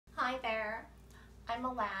Hi there, I'm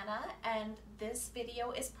Alana and this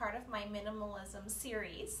video is part of my minimalism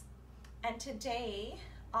series, and today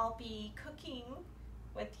I'll be cooking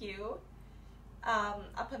with you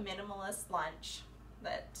up a minimalist lunch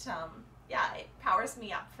that it powers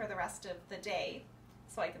me up for the rest of the day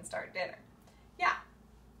so I can start dinner.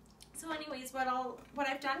 So anyways, what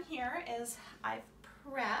I've done here is I've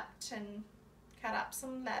prepped and cut up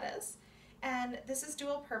some lettuce. And this is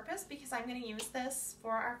dual purpose because I'm going to use this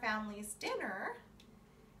for our family's dinner.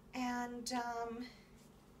 And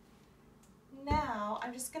now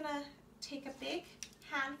I'm just going to take a big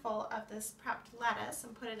handful of this prepped lettuce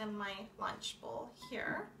and put it in my lunch bowl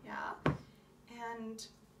here. And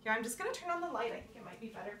here I'm just going to turn on the light. I think it might be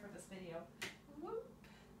better for this video. Whoop.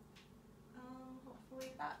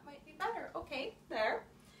 Hopefully that might be better. Okay, there.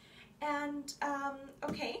 And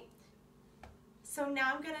okay. So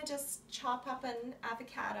now I'm going to just chop up an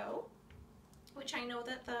avocado, which I know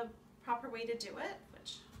that the proper way to do it,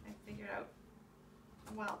 which I figured out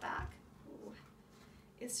a while back,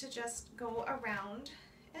 is to just go around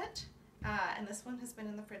it. And this one has been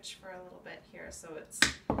in the fridge for a little bit here, so it's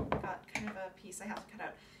got kind of a piece I have to cut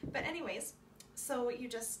out. But anyways, so you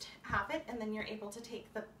just have it, and then you're able to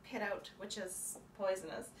take the pit out, which is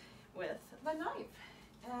poisonous, with the knife.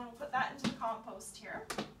 And I'll put that into the compost here.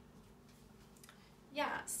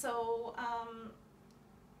 So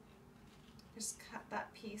just cut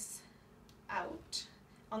that piece out.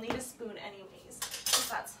 I'll need a spoon anyways, because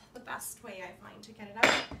that's the best way I find to get it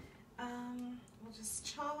out. We'll just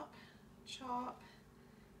chop.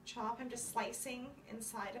 I'm just slicing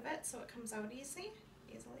inside of it so it comes out easily.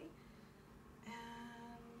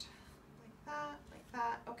 And like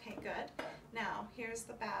that. Okay, good. Now, here's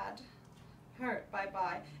the bad part.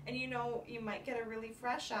 Bye-bye. And you know, you might get a really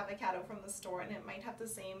fresh avocado from the store and it might have the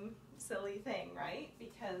same silly thing, right?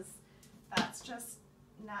 Because that's just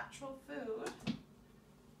natural food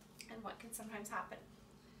and what can sometimes happen.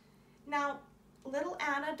 Now, little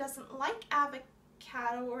Anna doesn't like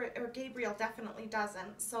avocado, or Gabriel definitely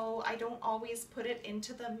doesn't, so I don't always put it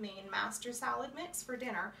into the main master salad mix for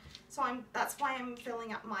dinner. So that's why I'm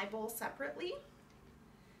filling up my bowl separately.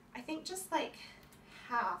 I think just like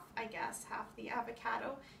half the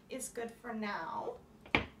avocado is good for now,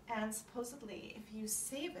 and supposedly if you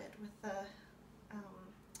save it with the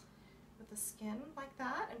skin like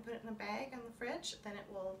that and put it in a bag in the fridge, then it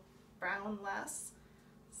will brown less.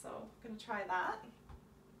 So I'm gonna try that.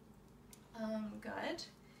 Good.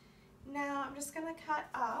 Now I'm just gonna cut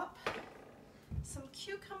up some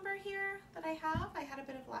cucumber here that I have. I had a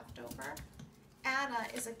bit of leftover. Anna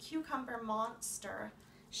is a cucumber monster.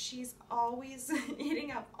 She's always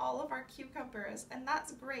eating up all of our cucumbers, and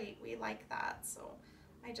that's great. We like that. So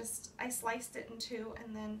I sliced it in two,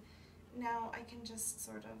 and then now I can just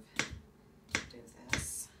sort of do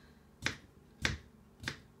this.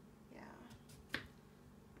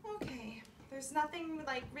 Okay. There's nothing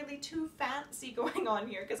like really too fancy going on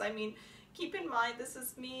here, because I mean, keep in mind this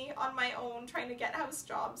is me on my own trying to get house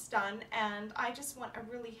jobs done, and I just want a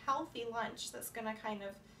really healthy lunch that's gonna kind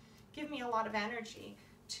of give me a lot of energy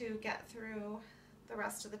to get through the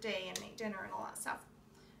rest of the day and make dinner and all that stuff.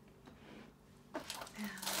 And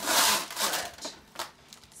I'll put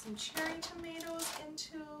some cherry tomatoes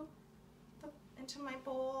into my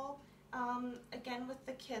bowl. Again, with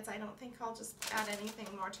the kids, I don't think I'll just add anything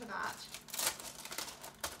more to that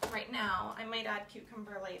right now. I might add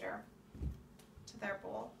cucumber later to their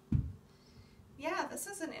bowl. Yeah, this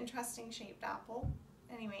is an interesting shaped apple.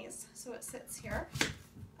 Anyways, so it sits here.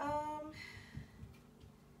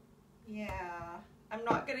 Yeah, I'm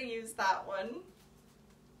not gonna use that one.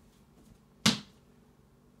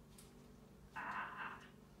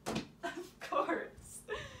 Of course.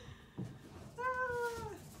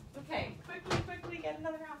 Okay, quickly get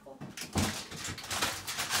another apple.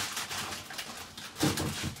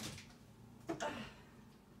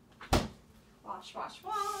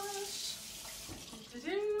 Wash.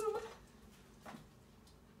 Do.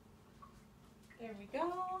 There we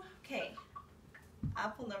go. Okay,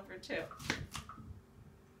 apple number 2.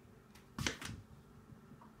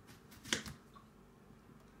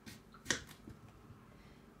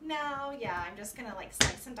 Now, I'm just gonna like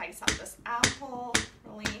slice and dice up this apple,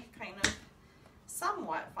 really kind of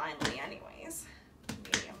somewhat finely anyways,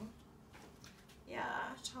 medium.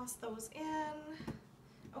 Toss those in.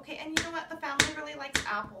 Okay, and you know what, the family really likes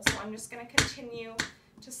apples, so I'm just gonna continue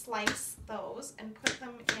to slice those and put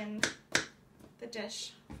them in the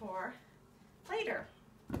dish for later.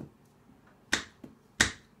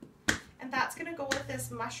 And that's gonna go with this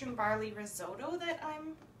mushroom barley risotto that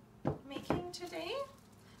I'm making today.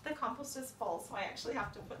 The compost is full, so I actually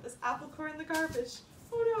have to put this apple core in the garbage.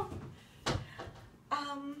 Oh no.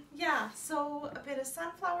 Yeah, so a bit of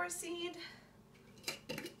sunflower seed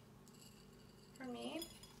for me.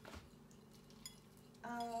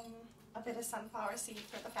 A bit of sunflower seed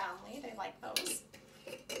for the family. They like those.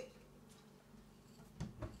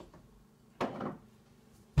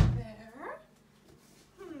 There.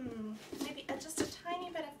 Maybe just a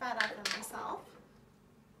tiny bit of feta for myself,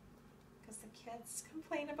 because the kids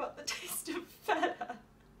complain about the taste of feta,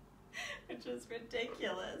 which is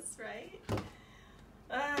ridiculous, right?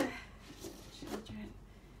 Children.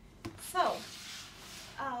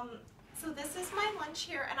 So this is my lunch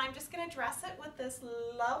here, and I'm just going to dress it with this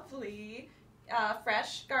lovely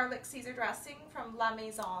fresh garlic Caesar dressing from La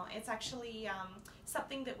Maison. It's actually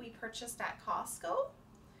something that we purchased at Costco.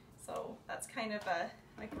 So that's kind of a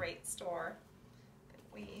great store that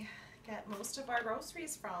we get most of our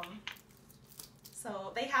groceries from.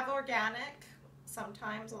 So they have organic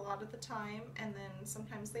sometimes, a lot of the time, and then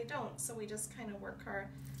sometimes they don't. So we just kind of work our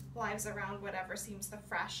lives around whatever seems the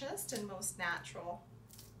freshest and most natural.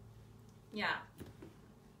 Yeah.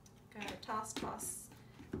 Gotta toss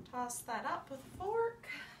that up with a fork.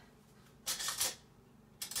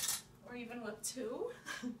 Or even with two.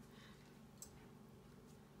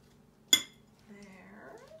 There.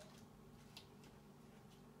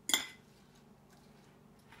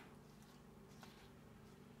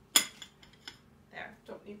 There,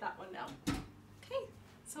 don't need that one now. Okay,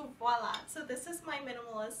 so voila. So this is my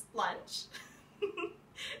minimalist lunch.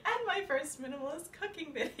 And my first minimalist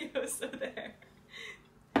cooking video, so there.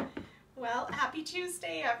 Well, happy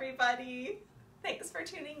Tuesday, everybody. Thanks for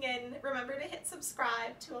tuning in. Remember to hit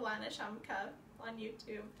subscribe to Alana Shumka on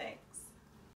YouTube. Thanks.